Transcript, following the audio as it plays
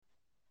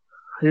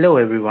Hello,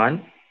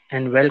 everyone,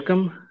 and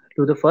welcome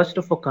to the first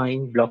of a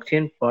kind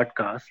blockchain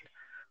podcast,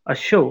 a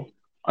show,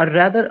 or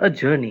rather a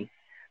journey,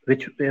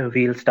 which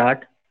we'll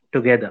start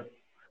together.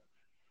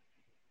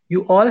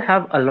 You all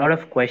have a lot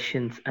of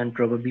questions, and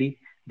probably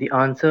the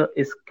answer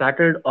is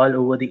scattered all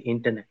over the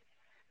internet.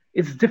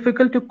 It's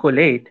difficult to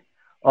collate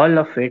all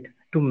of it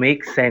to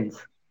make sense,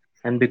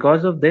 and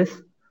because of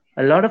this,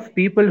 a lot of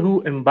people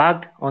who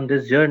embarked on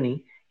this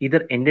journey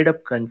either ended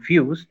up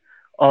confused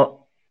or,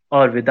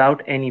 or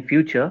without any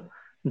future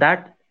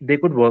that they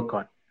could work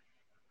on.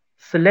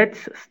 So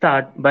let's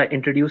start by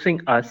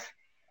introducing us.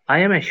 I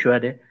am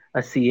Aishwarya,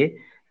 a CA,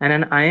 and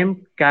an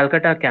IM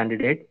Calcutta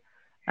candidate.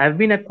 I've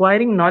been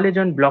acquiring knowledge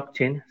on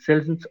blockchain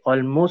since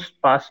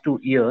almost past 2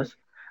 years,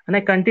 and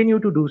I continue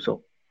to do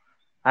so.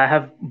 I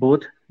have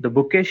both the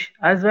bookish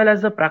as well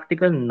as the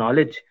practical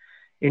knowledge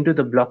into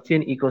the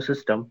blockchain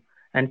ecosystem.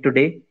 And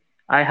today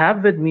I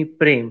have with me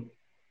Prem.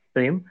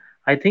 Prem,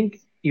 I think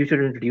you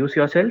should introduce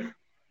yourself.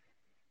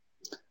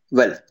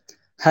 Well,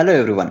 hello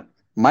everyone.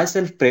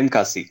 Myself Prem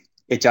Kasi,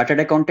 a chartered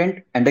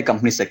accountant and a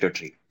company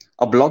secretary,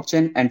 a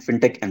blockchain and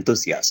fintech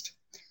enthusiast.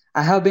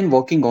 I have been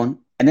working on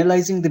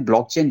analyzing the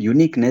blockchain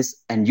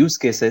uniqueness and use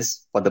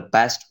cases for the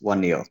past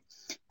 1 year.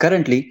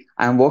 Currently,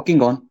 I am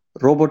working on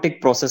robotic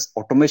process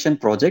automation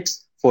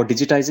projects for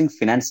digitizing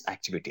finance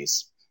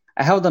activities.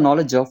 I have the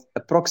knowledge of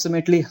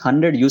approximately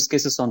 100 use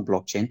cases on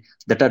blockchain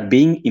that are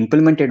being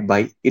implemented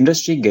by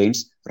industry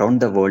giants around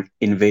the world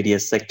in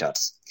various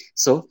sectors.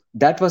 So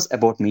that was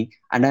about me,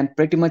 and I'm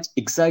pretty much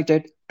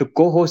excited to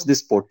co host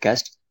this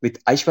podcast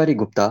with Aishwari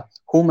Gupta,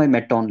 whom I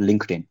met on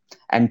LinkedIn,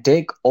 and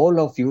take all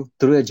of you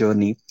through a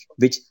journey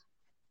which,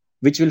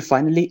 which will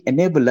finally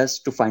enable us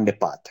to find a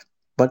path.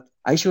 But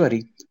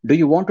Aishwari, do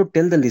you want to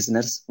tell the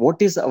listeners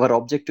what is our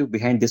objective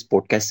behind this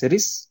podcast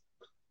series?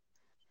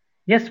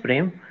 Yes,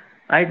 Prem,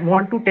 I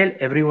want to tell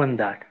everyone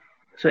that.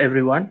 So,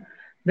 everyone,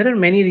 there are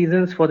many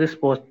reasons for this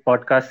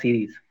podcast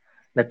series.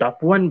 The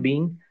top one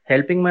being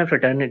helping my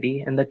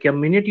fraternity and the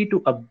community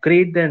to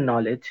upgrade their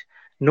knowledge,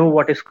 know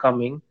what is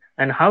coming,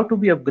 and how to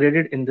be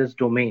upgraded in this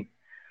domain.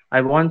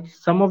 I want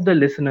some of the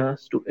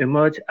listeners to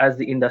emerge as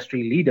the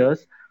industry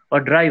leaders or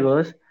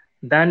drivers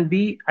than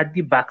be at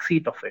the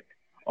backseat of it.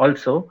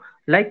 Also,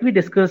 like we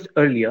discussed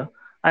earlier,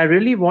 I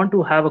really want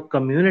to have a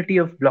community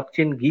of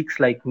blockchain geeks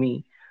like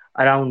me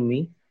around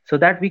me so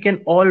that we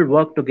can all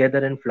work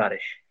together and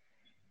flourish.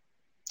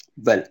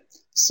 Well,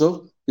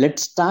 so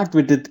let's start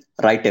with it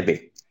right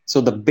away. So,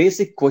 the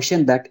basic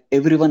question that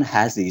everyone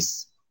has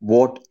is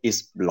what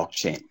is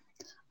blockchain?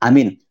 I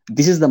mean,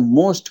 this is the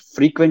most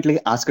frequently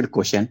asked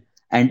question,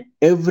 and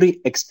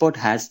every expert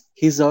has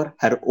his or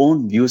her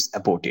own views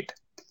about it.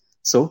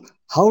 So,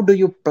 how do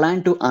you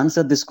plan to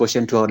answer this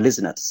question to our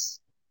listeners?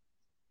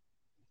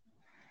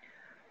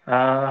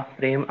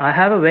 Prem, I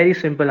have a very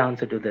simple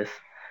answer to this,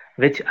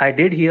 which I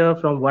did hear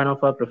from one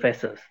of our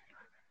professors.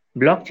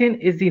 Blockchain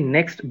is the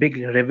next big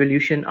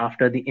revolution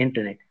after the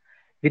internet.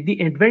 With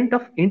the advent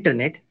of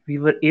internet, we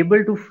were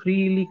able to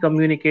freely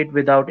communicate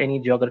without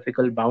any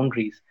geographical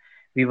boundaries.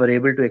 We were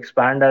able to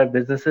expand our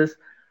businesses,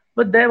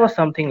 but there was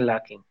something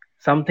lacking,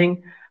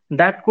 something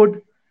that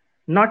could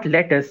not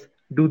let us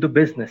do the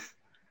business.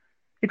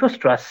 It was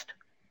trust.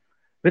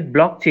 With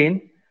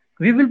blockchain,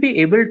 we will be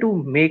able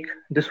to make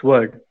this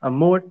world a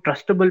more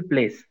trustable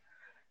place.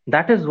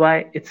 That is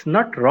why it's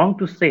not wrong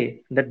to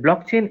say that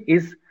blockchain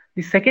is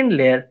the second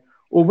layer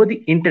over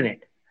the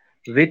internet,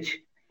 which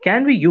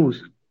can be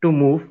used to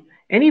move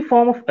any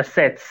form of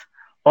assets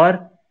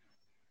or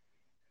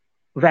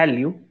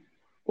value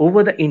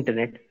over the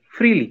internet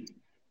freely.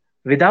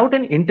 Without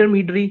an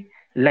intermediary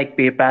like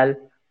PayPal,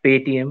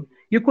 Paytm,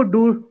 you could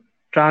do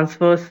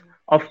transfers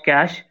of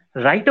cash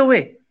right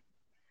away.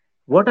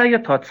 What are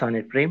your thoughts on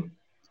it, Prem?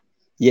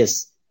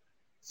 Yes,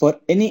 for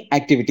any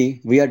activity,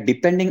 we are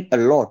depending a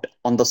lot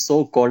on the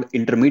so called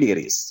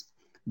intermediaries.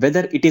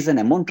 Whether it is an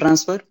amount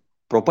transfer,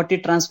 property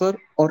transfer,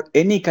 or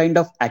any kind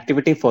of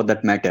activity for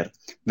that matter,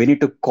 we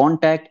need to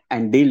contact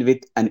and deal with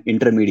an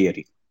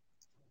intermediary.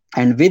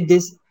 And with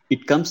this,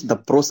 it comes the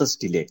process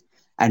delay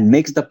and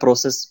makes the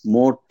process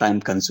more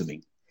time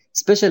consuming.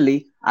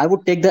 Especially, I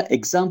would take the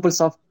examples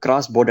of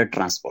cross border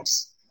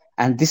transfers.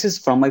 And this is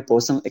from my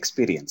personal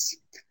experience.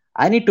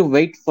 I need to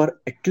wait for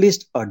at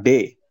least a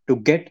day to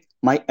get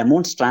my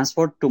amounts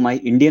transferred to my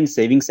Indian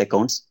savings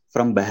accounts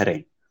from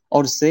Bahrain,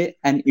 or say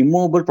an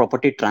immobile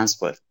property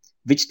transfer,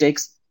 which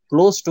takes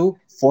close to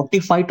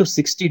 45 to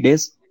 60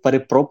 days for a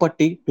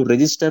property to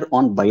register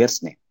on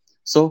buyer's name.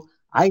 So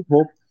I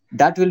hope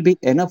that will be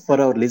enough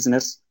for our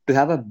listeners to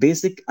have a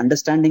basic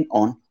understanding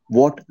on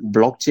what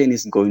blockchain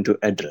is going to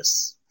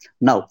address.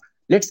 Now,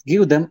 let's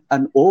give them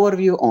an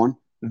overview on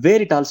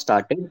where it all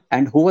started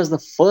and who was the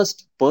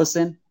first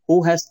person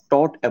who has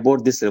taught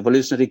about this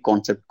revolutionary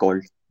concept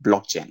called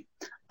blockchain.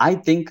 I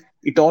think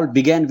it all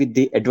began with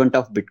the advent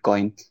of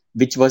Bitcoin,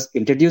 which was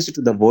introduced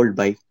to the world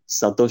by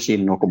Satoshi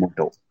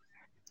Nakamoto.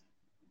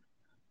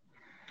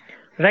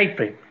 Right,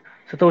 Prem.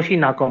 Satoshi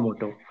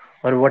Nakamoto,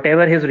 or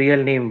whatever his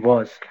real name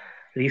was.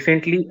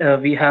 Recently,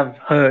 we have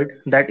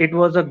heard that it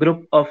was a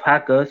group of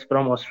hackers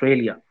from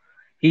Australia.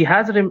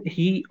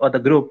 He or the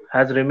group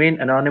has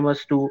remained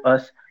anonymous to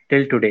us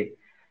till today.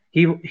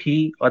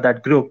 He or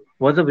that group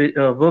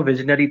were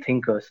visionary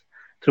thinkers.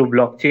 Through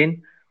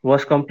blockchain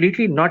was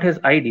completely not his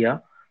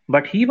idea,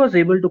 but he was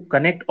able to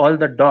connect all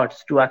the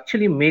dots to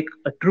actually make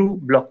a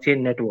true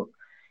blockchain network.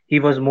 He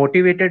was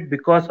motivated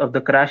because of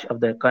the crash of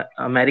the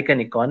American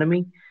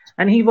economy,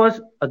 and he was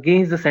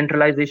against the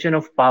centralization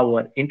of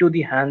power into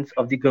the hands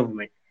of the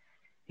government.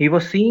 He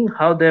was seeing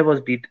how there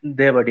were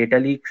data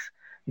leaks,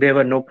 there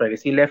were no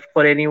privacy left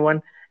for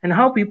anyone, and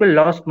how people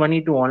lost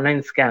money to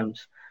online scams,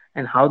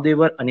 and how they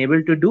were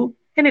unable to do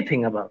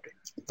anything about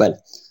it. Well,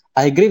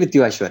 I agree with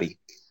you, Ashwari.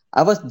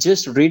 I was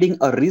just reading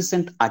a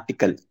recent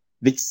article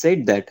which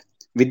said that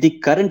with the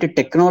current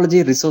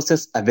technology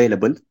resources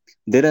available,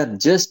 there are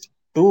just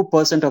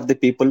 2% of the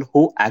people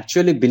who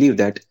actually believe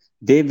that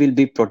they will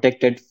be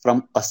protected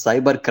from a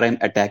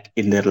cybercrime attack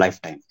in their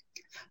lifetime.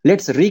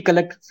 Let's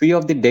recollect few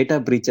of the data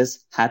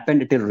breaches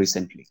happened till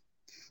recently.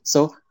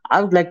 So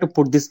I would like to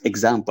put this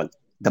example: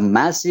 the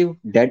massive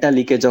data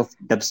leakage of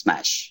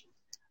Dubsmash,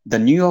 the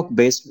New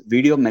York-based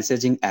video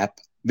messaging app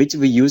which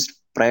we used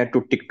prior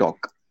to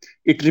TikTok.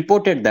 It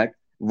reported that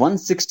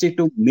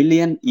 162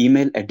 million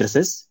email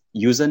addresses,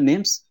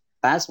 usernames,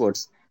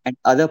 passwords, and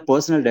other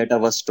personal data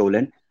was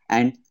stolen,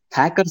 and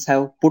hackers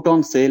have put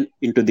on sale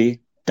into the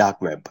dark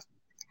web.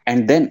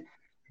 And then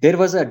there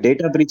was a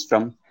data breach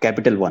from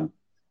Capital One,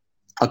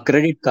 a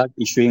credit card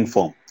issuing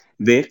firm,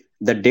 where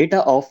the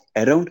data of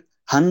around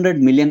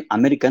 100 million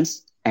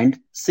Americans and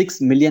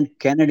 6 million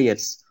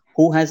Canadians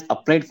who has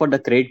applied for the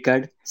credit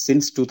card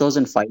since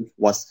 2005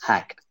 was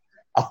hacked.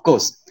 Of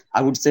course,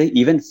 I would say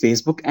even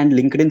Facebook and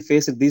LinkedIn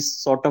faced these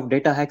sort of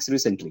data hacks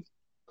recently.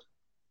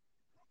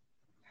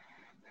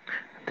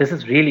 This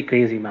is really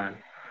crazy, man.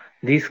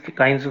 These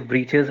kinds of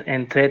breaches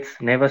and threats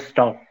never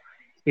stop.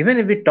 Even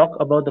if we talk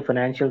about the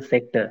financial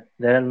sector,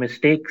 there are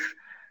mistakes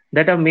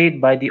that are made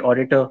by the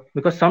auditor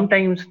because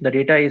sometimes the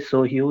data is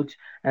so huge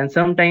and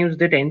sometimes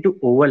they tend to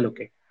overlook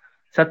it.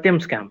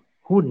 Satyam scam.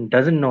 Who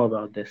doesn't know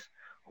about this?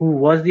 Who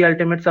was the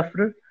ultimate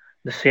sufferer?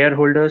 The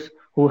shareholders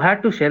who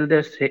had to sell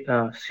their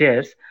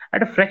shares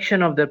at a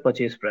fraction of their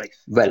purchase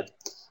price. Well,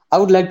 I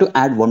would like to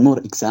add one more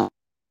example.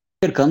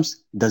 Here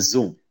comes the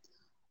Zoom,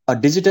 a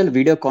digital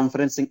video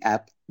conferencing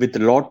app with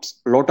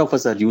lot of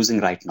us are using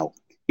right now.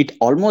 It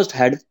almost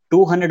had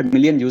 200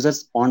 million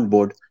users on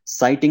board,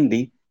 citing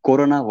the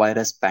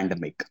coronavirus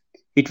pandemic.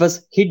 It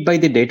was hit by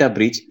the data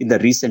breach in the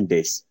recent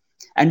days.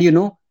 And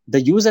the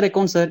user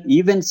accounts are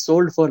even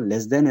sold for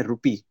less than a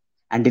rupee.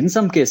 And in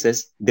some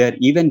cases, they are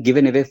even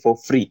given away for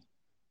free.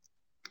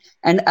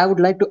 And I would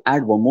like to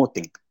add one more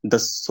thing: the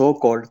so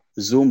called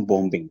Zoom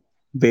bombing,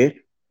 where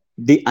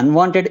the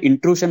unwanted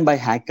intrusion by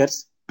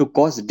hackers to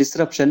cause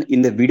disruption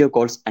in the video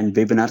calls and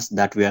webinars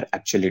that we are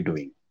actually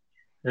doing.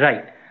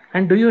 Right.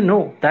 And do you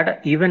know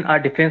that even our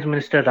Defense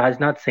Minister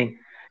Rajnath Singh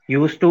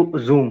used to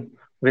Zoom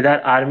with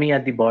our army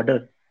at the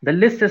border? The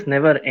list is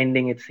never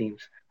ending, it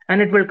seems, and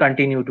it will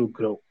continue to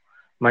grow.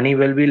 Money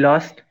will be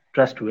lost,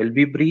 trust will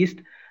be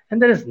breached,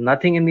 and there is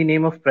nothing in the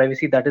name of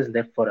privacy that is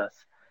left for us.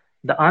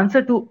 The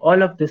answer to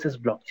all of this is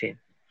blockchain.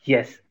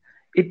 Yes,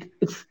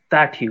 it's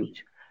that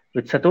huge.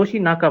 Which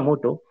Satoshi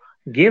Nakamoto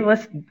gave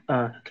us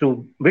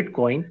through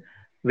Bitcoin,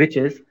 which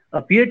is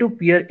a peer to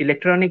peer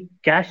electronic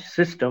cash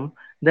system,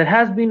 there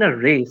has been a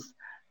race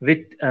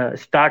which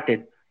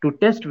started to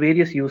test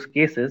various use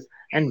cases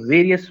and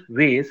various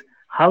ways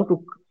how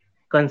to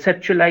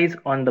conceptualize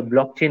on the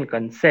blockchain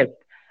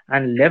concept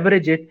and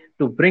leverage it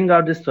to bring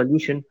out this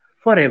solution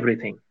for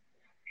everything.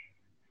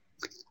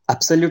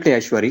 Absolutely,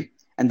 Ashwari.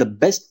 And the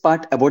best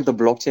part about the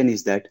blockchain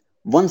is that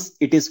once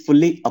it is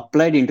fully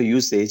applied into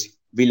usage,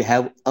 we'll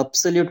have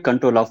absolute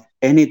control of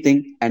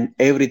anything and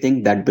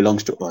everything that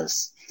belongs to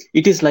us.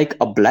 It is like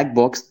a black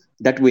box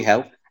that we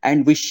have,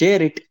 and we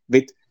share it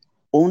with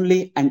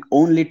only and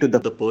only to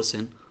the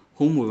person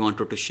whom we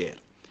wanted to share.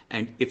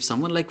 And if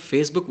someone like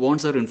Facebook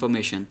wants our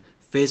information,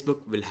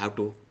 Facebook will have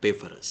to pay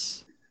for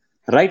us.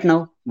 Right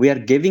now, we are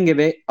giving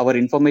away our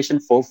information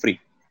for free.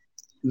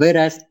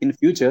 Whereas in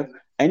future,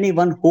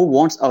 anyone who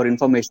wants our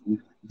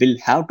information will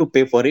have to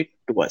pay for it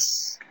to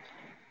us.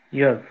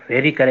 You're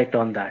very correct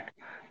on that.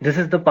 This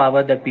is the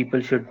power that people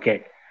should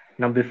get.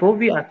 Now, before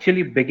we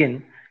actually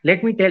begin,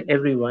 let me tell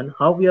everyone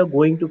how we are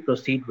going to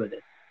proceed with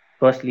it.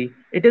 Firstly,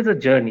 it is a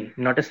journey,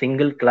 not a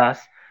single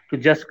class to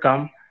just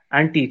come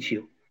and teach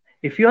you.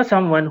 If you are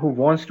someone who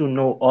wants to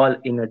know all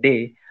in a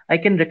day, I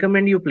can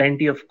recommend you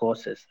plenty of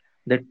courses.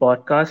 That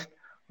podcast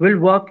will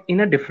work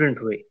in a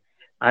different way.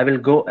 I will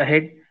go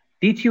ahead,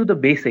 teach you the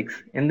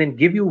basics, and then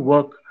give you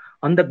work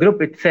on the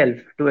group itself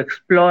to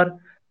explore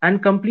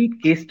and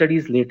complete case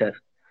studies later.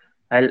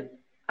 I'll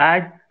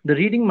add the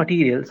reading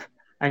materials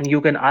and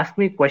you can ask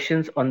me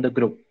questions on the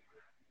group.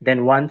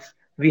 Then, once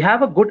we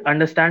have a good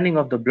understanding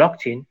of the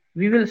blockchain,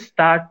 we will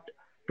start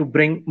to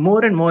bring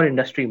more and more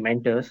industry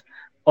mentors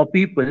or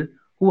people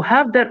who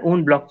have their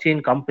own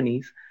blockchain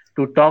companies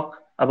to talk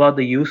about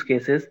the use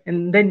cases.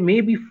 And then,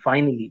 maybe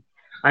finally,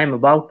 I'm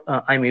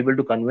able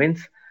to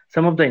convince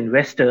some of the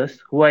investors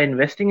who are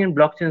investing in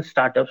blockchain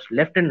startups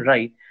left and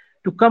right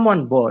to come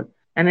on board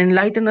and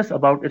enlighten us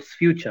about its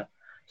future.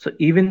 So,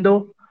 even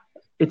though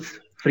it's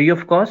free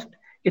of cost,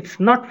 it's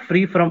not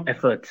free from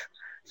efforts.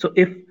 So,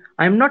 if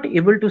I'm not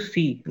able to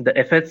see the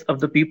efforts of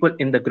the people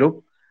in the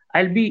group,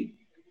 I'll be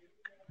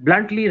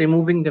bluntly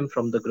removing them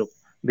from the group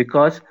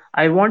because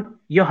I want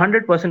your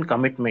 100%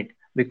 commitment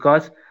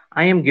because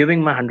I am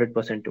giving my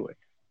 100% to it.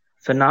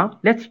 So, now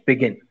let's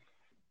begin.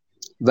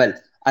 Well,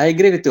 I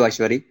agree with you,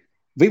 Ashwari.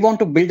 We want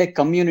to build a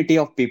community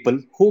of people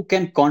who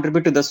can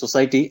contribute to the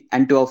society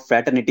and to our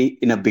fraternity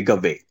in a bigger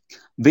way.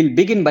 We'll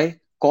begin by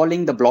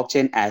calling the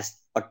blockchain as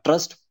a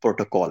trust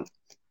protocol.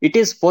 It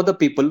is for the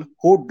people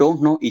who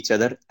don't know each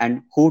other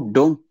and who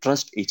don't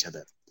trust each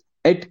other.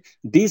 Yet,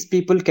 these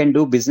people can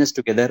do business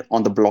together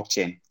on the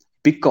blockchain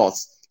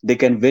because they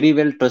can very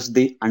well trust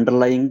the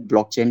underlying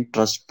blockchain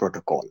trust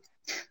protocol.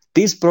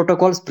 These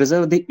protocols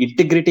preserve the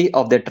integrity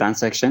of their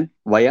transaction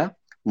via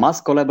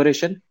mass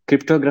collaboration,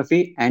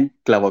 cryptography, and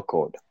clever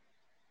code.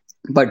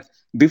 But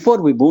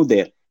before we move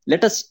there,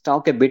 let us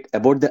talk a bit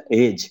about the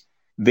age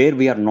where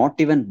we are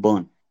not even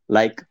born,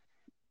 like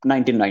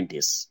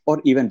 1990s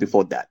or even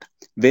before that,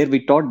 where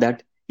we thought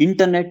that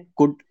internet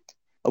could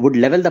would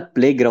level the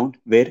playground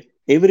where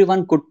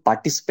everyone could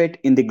participate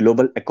in the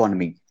global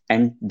economy.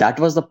 And that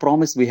was the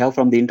promise we have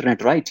from the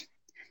internet, right?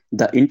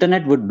 The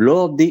internet would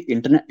blow up the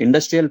internet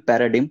industrial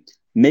paradigm,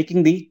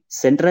 making the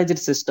centralized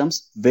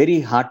systems very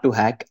hard to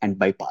hack and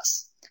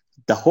bypass.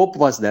 The hope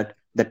was that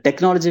the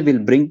technology will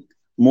bring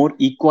more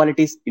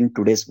equalities in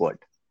today's world.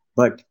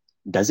 But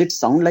does it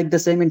sound like the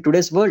same in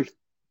today's world?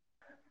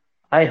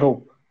 I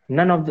hope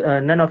none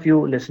of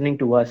you listening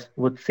to us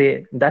would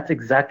say that's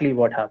exactly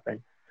what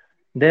happened.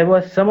 There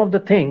were some of the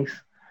things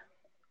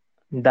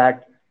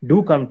that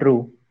do come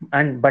true,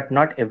 and but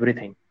not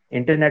everything.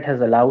 Internet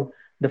has allowed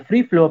the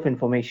free flow of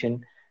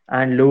information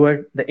and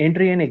lowered the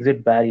entry and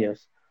exit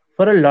barriers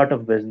for a lot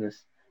of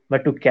business.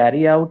 But to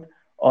carry out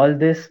all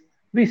this,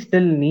 we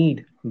still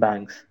need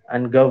banks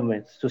and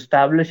governments to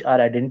establish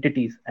our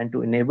identities and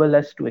to enable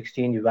us to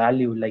exchange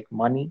value like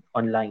money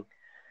online.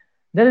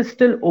 There is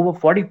still over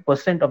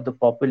 40% of the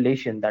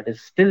population that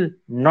is still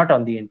not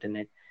on the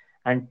internet,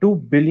 and 2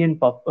 billion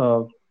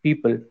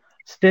people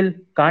still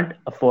can't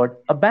afford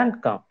a bank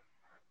account.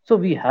 So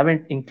we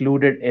haven't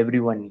included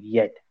everyone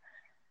yet.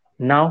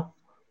 Now,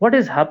 what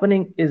is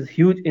happening is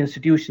huge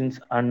institutions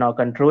are now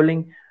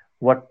controlling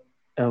what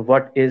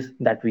what is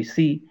that we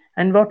see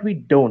and what we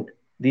don't.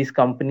 These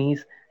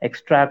companies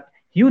extract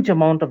huge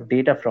amount of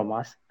data from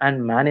us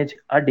and manage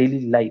our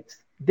daily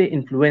lives. They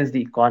influence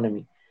the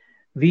economy.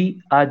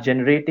 We are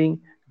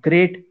generating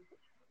great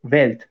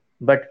wealth,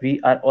 but we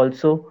are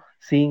also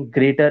seeing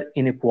greater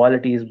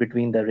inequalities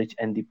between the rich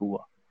and the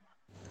poor.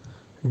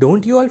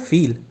 Don't you all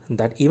feel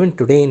that even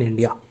today in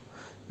India,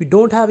 we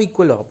don't have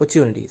equal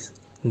opportunities?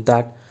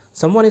 That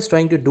someone is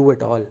trying to do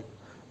it all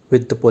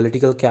with the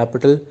political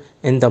capital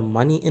and the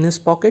money in his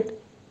pocket?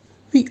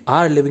 We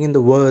are living in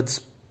the world's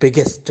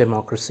biggest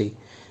democracy,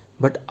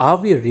 but are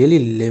we really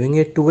living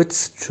it to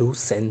its true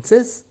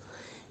senses?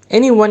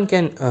 Anyone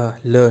can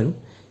learn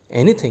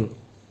anything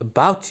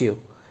about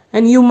you,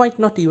 and you might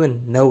not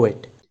even know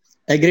it.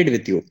 Agreed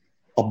with you.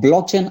 A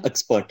blockchain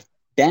expert,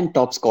 Dan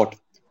Topscott,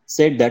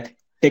 said that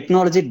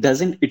technology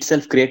doesn't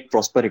itself create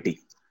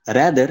prosperity.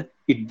 Rather,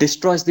 it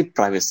destroys the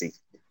privacy.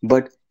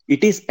 But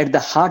it is at the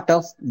heart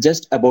of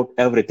just about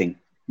everything,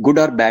 good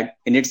or bad,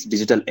 in its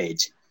digital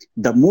age.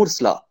 The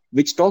Moore's Law,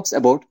 which talks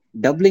about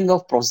doubling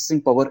of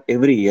processing power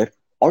every year,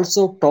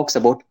 also talks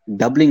about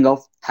doubling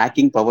of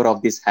hacking power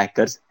of these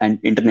hackers and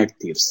internet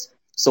thieves.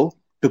 So,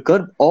 to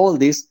curb all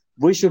this,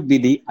 we should be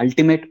the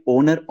ultimate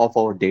owner of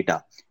our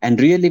data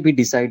and really be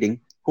deciding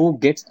who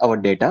gets our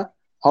data,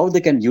 how they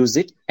can use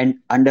it, and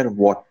under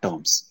what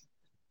terms.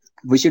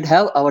 We should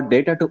have our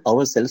data to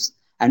ourselves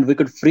and we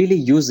could freely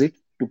use it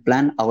to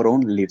plan our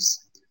own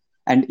lives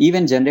and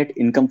even generate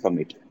income from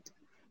it.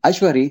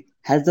 Ashwari,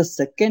 has the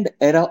second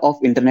era of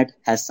internet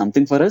has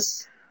something for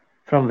us?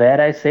 From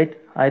where I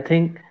sit, I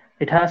think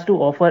it has to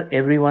offer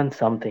everyone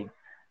something.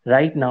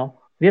 Right now,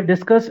 we have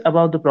discussed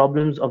about the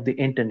problems of the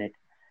internet.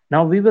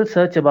 Now we will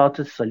search about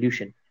its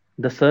solution,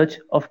 the search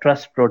of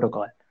trust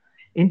protocol.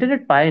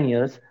 Internet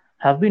pioneers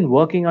have been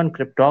working on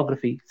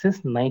cryptography since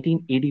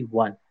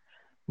 1981,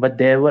 but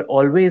there were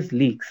always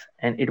leaks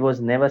and it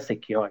was never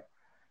secured.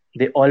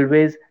 They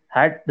always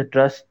had to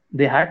trust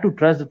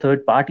the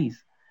third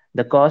parties.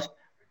 The cost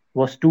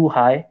was too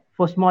high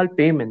for small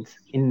payments.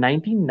 In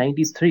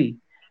 1993,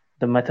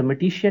 the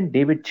mathematician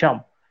David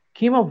Chum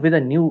came up with a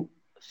new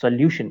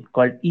solution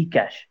called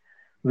eCash,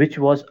 which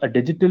was a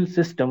digital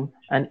system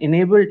and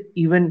enabled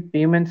even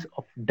payments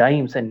of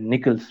dimes and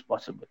nickels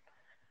possible.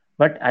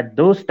 But at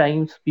those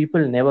times,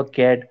 people never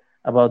cared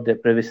about their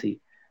privacy,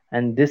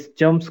 and this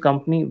Chum's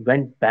company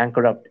went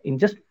bankrupt in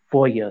just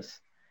 4 years.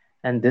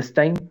 And this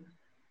time,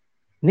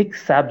 Nick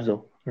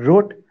Sabzo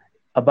wrote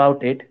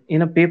about it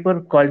in a paper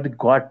called the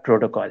God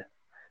Protocol.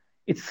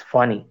 It's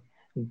funny.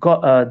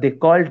 They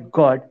called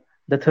God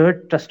the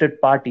third trusted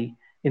party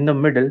in the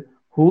middle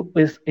who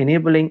is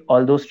enabling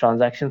all those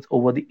transactions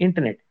over the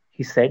internet.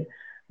 He said,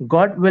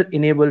 God will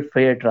enable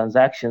fair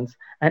transactions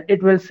and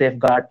it will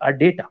safeguard our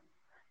data.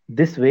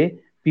 This way,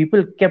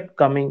 people kept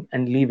coming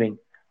and leaving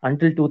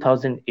until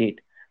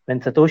 2008 when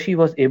Satoshi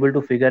was able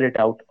to figure it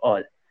out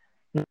all.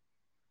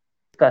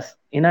 Discuss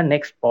in our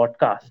next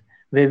podcast,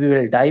 where we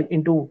will dive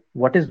into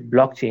what is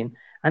blockchain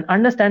and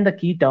understand the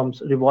key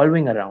terms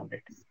revolving around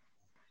it.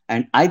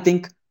 And I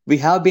think we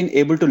have been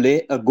able to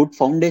lay a good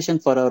foundation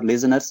for our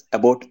listeners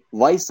about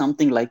why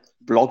something like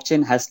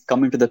blockchain has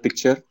come into the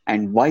picture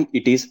and why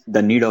it is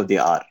the need of the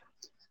hour.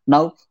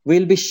 Now,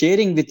 we'll be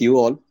sharing with you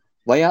all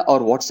via our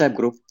WhatsApp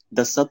group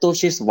the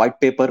Satoshi's white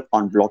paper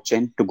on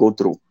blockchain to go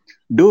through.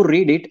 Do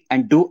read it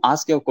and do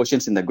ask your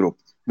questions in the group.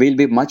 We'll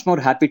be much more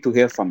happy to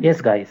hear from you.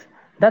 Yes, guys,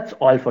 that's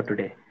all for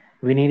today.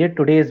 We needed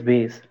today's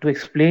ways to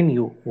explain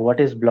you what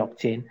is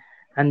blockchain,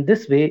 and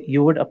this way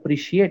you would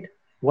appreciate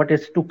what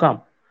is to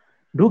come.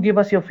 Do give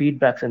us your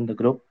feedbacks in the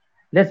group.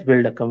 Let's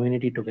build a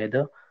community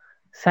together.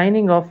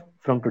 Signing off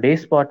from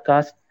today's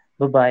podcast.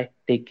 Bye bye.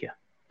 Take care.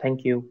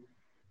 Thank you.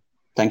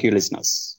 Thank you, listeners.